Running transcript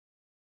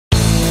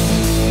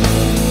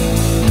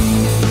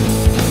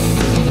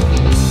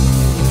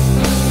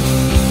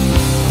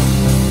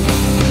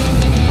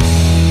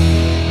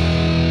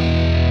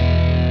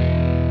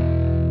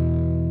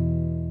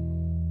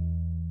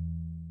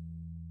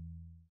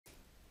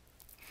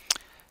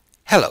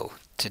Hello,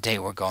 today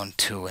we're going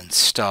to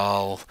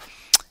install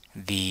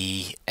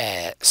the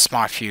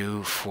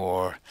SmartView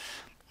for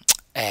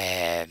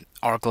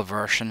Oracle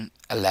version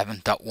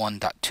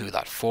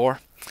 11.1.2.4,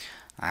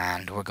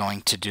 and we're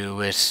going to do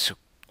it.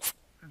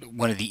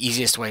 One of the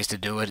easiest ways to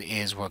do it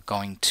is we're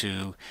going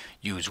to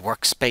use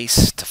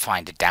Workspace to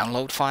find a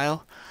download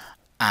file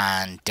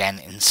and then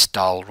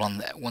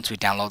once we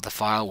download the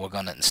file, we're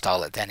going to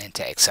install it then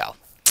into Excel.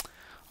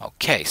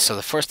 Okay, so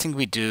the first thing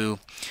we do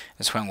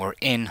is when we're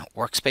in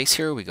Workspace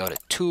here, we go to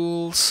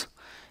Tools,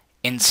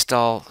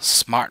 Install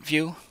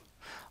SmartView.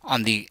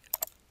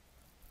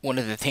 One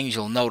of the things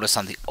you'll notice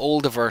on the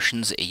older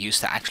versions, it used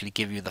to actually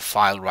give you the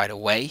file right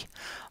away.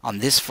 On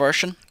this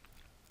version,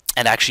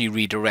 it actually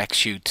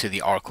redirects you to the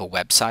Oracle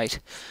website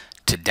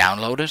to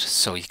download it.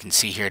 So you can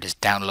see here it is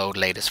download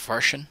latest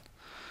version.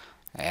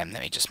 Let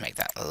me just make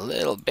that a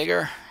little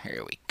bigger.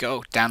 Here we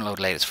go,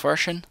 download latest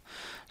version.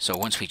 So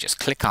once we just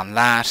click on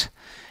that,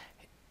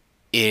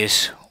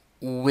 it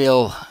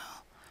will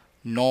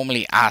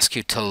normally ask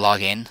you to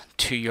log in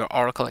to your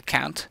Oracle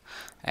account.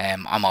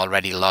 I'm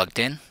already logged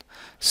in,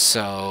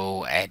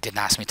 so it didn't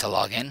ask me to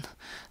log in.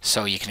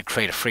 So you can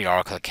create a free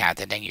Oracle account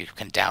and then you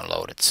can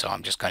download it. So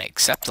I'm just going to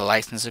accept the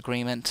license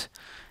agreement,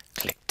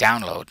 click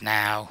download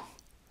now,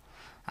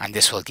 and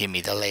this will give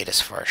me the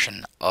latest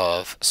version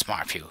of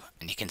SmartView.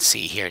 And you can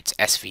see here it's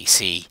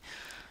SVC.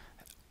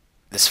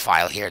 This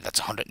file here,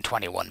 that's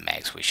 121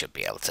 megs. We should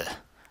be able to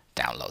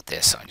download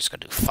this. So I'm just going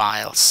to do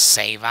File,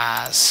 Save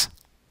As.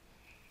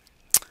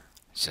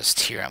 Just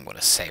here I'm going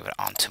to save it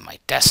onto my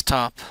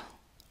desktop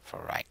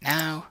for right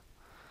now.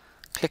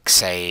 Click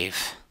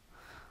Save.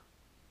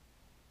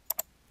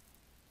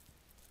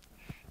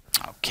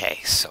 Okay,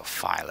 so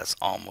file is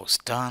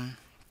almost done.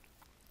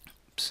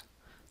 Oops.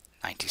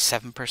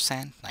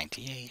 97%,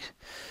 98.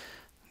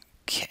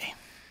 Okay.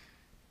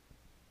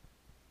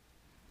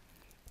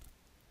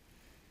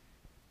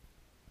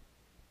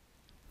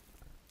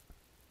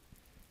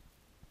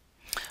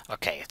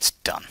 Okay, it's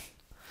done.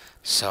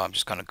 So I'm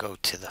just going to go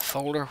to the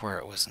folder where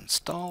it was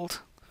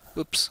installed.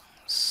 Oops.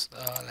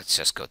 Let's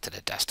just go to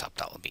the desktop.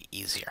 That will be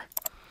easier.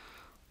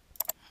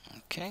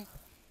 Okay.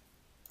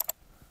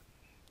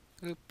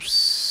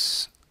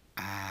 Oops.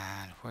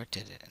 And where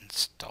did it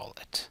install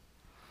it?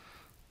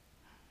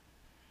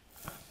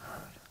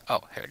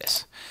 Oh, here it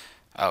is.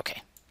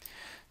 Okay.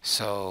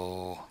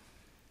 So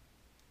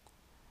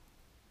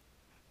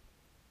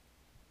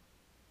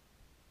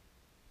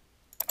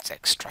let's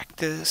extract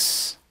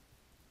this.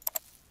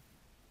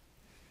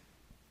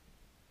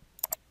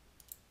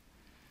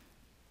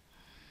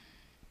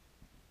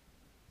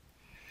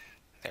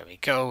 There we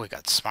go, we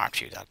got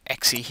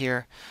smartview.exe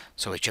here,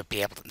 so we should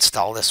be able to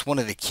install this. One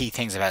of the key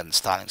things about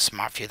installing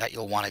SmartView that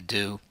you'll want to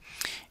do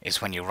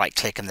is when you right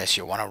click on this,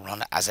 you'll want to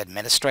run it as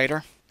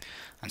administrator,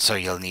 and so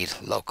you'll need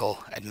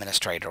local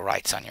administrator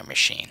rights on your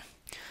machine.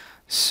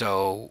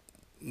 So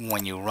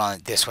when you run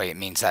it this way, it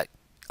means that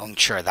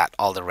ensure that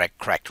all the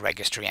correct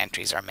registry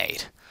entries are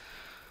made.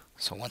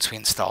 So once we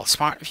install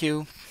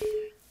SmartView,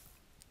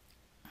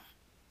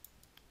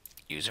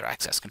 user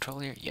access control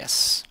here,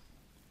 yes.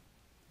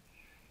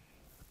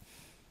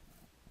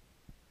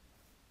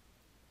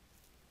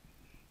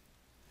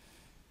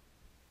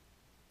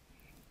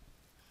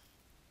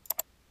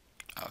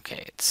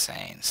 Okay, it's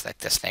saying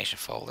select destination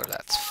folder,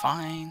 that's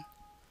fine.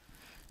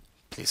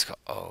 Please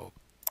go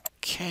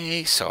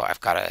okay. So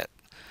I've got a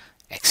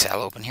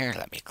Excel open here.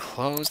 Let me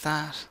close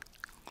that.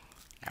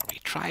 Now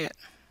retry it.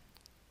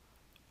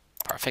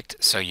 Perfect.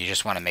 So you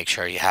just want to make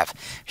sure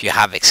if you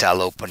have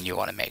Excel open, you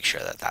want to make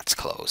sure that that's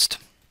closed.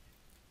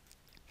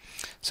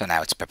 So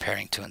now it's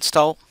preparing to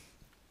install.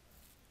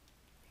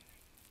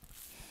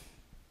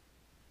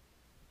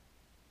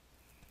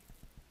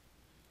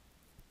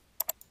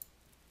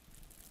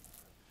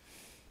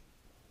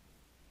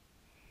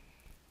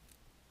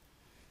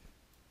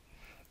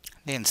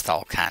 The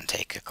install can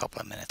take a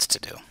couple of minutes to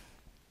do.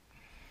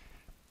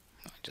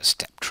 I'll just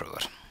step through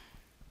it.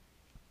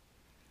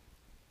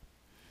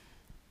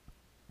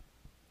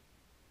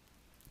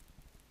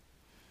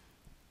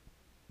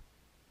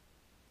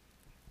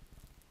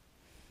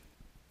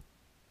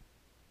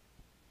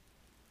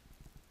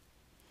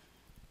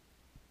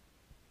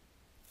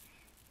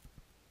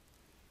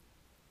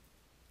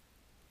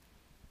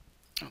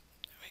 Oh, there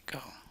we go.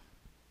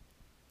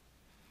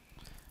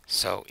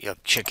 So you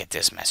should get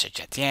this message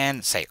at the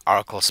end, say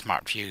Oracle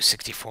SmartView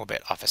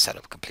 64-bit Office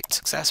setup complete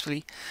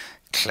successfully.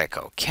 Click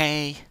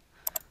OK.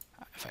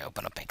 If I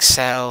open up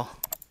Excel,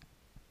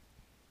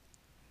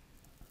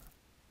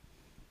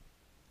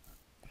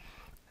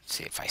 let's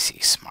see if I see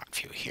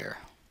SmartView here.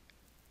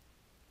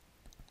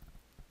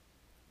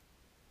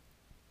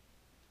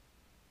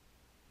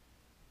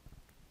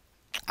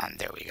 And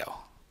there we go.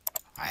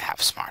 I have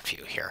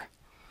SmartView here.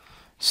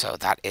 So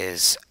that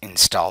is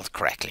installed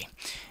correctly.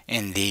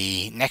 In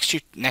the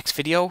next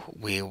video,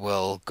 we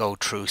will go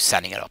through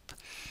setting it up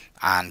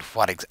and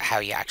how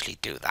you actually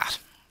do that.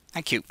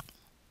 Thank you.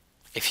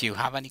 If you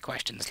have any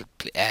questions,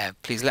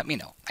 please let me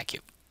know. Thank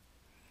you.